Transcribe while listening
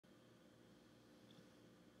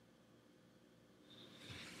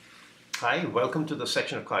Hi, welcome to the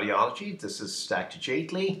section of cardiology. This is Dr.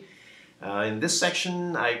 Jaitly. In this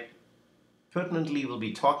section, I pertinently will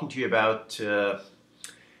be talking to you about to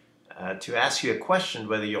ask you a question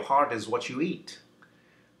whether your heart is what you eat.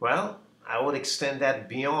 Well, I would extend that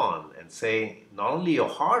beyond and say not only your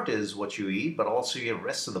heart is what you eat, but also your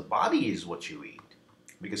rest of the body is what you eat.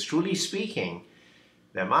 Because truly speaking,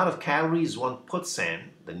 the amount of calories one puts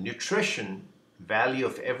in, the nutrition value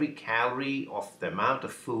of every calorie of the amount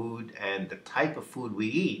of food and the type of food we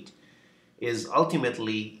eat is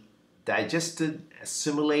ultimately digested,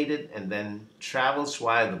 assimilated, and then travels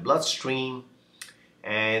via the bloodstream,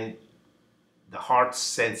 and the heart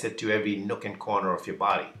sends it to every nook and corner of your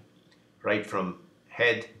body, right from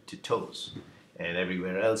head to toes and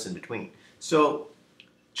everywhere else in between. So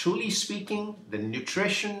truly speaking, the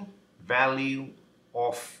nutrition value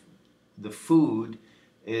of the food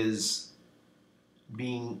is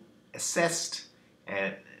being assessed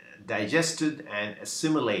and digested and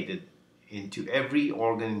assimilated into every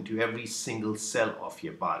organ, into every single cell of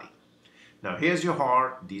your body. Now here's your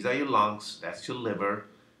heart, these are your lungs, that's your liver,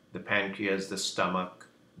 the pancreas, the stomach.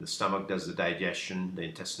 The stomach does the digestion, the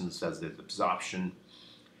intestines does the absorption,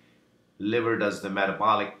 liver is the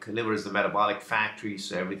metabolic factory,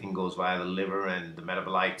 so everything goes via the liver, and the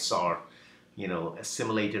metabolites are,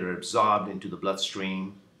 assimilated or absorbed into the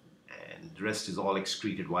bloodstream. The rest is all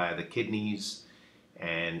excreted via the kidneys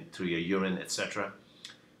and through your urine, etc.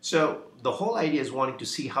 So the whole idea is wanting to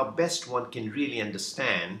see how best one can really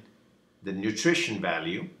understand the nutrition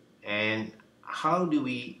value and how do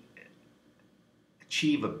we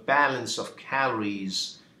achieve a balance of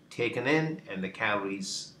calories taken in and the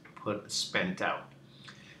calories spent out.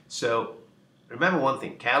 So remember one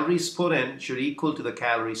thing, calories put in should equal to the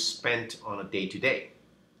calories spent on a day-to-day.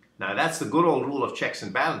 Now that's the good old rule of checks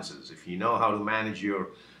and balances. If you know how to manage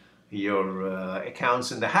your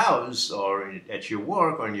accounts in the house or at your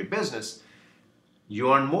work or in your business,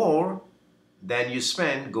 you earn more than you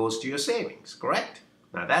spend goes to your savings, correct?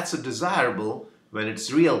 Now that's a desirable when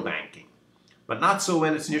it's real banking, but not so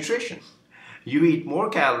when it's nutrition. You eat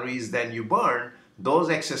more calories than you burn, those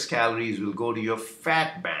excess calories will go to your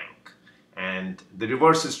fat bank. And the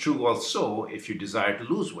reverse is true also if you desire to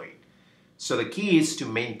lose weight. So the key is to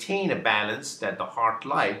maintain a balance that the heart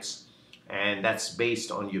likes, and that's based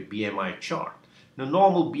on your BMI chart. Now,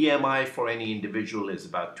 normal BMI for any individual is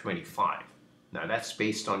about 25. Now, that's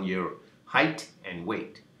based on your height and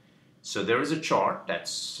weight. So there is a chart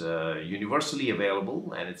that's universally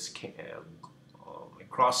available, and it's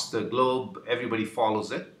across the globe, everybody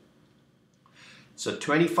follows it. So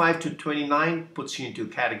 25 to 29 puts you into a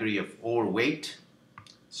category of overweight.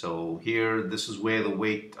 So here, this is where the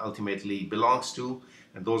weight ultimately belongs to.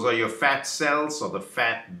 And those are your fat cells, or the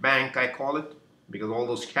fat bank, I call it, because all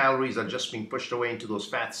those calories are just being pushed away into those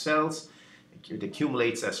fat cells. It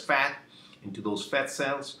accumulates as fat into those fat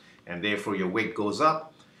cells, and therefore your weight goes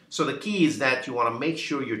up. So the key is that you want to make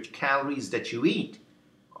sure your calories that you eat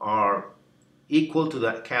are equal to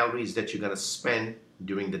the calories that you're going to spend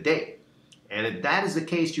during the day. And if that is the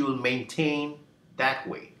case, you will maintain that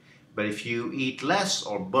weight. But if you eat less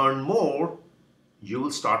or burn more, you will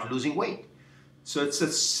start losing weight. So it's a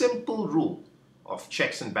simple rule of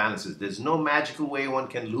checks and balances. There's no magical way one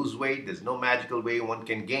can lose weight. There's no magical way one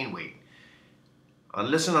can gain weight.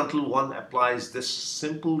 Unless and until one applies this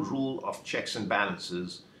simple rule of checks and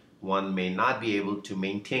balances, one may not be able to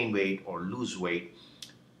maintain weight or lose weight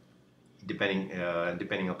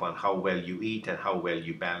depending upon how well you eat and how well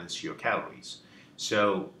you balance your calories.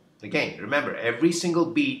 So again, remember, every single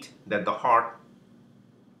beat that the heart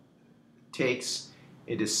takes,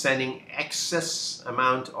 it is sending excess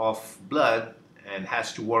amount of blood and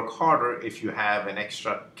has to work harder if you have an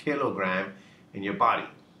extra kilogram in your body.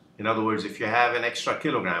 In other words, if you have an extra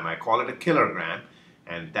kilogram, I call it a kilogram,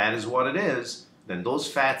 and that is what it is, then those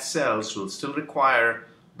fat cells will still require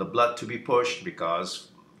the blood to be pushed because,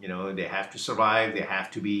 they have to survive, they have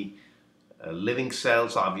to be living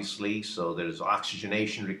cells, obviously, so there's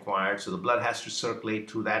oxygenation required. So the blood has to circulate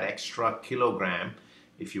through that extra kilogram,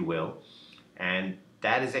 if you will, and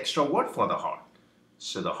that is extra work for the heart.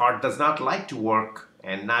 So the heart does not like to work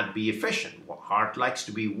and not be efficient. The heart likes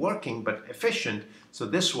to be working but efficient. So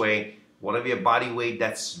this way, whatever your body weight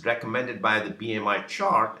that's recommended by the BMI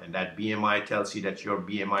chart, and that BMI tells you that your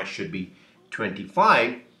BMI should be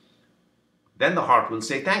 25, then the heart will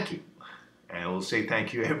say thank you. And we'll say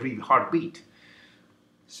thank you every heartbeat.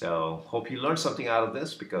 So hope you learned something out of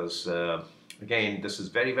this because, again, this is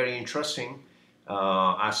very, very interesting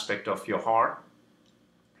aspect of your heart.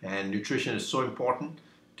 And nutrition is so important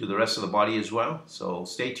to the rest of the body as well. So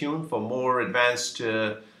stay tuned for more advanced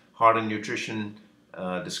heart and nutrition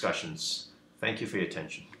discussions. Thank you for your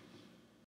attention.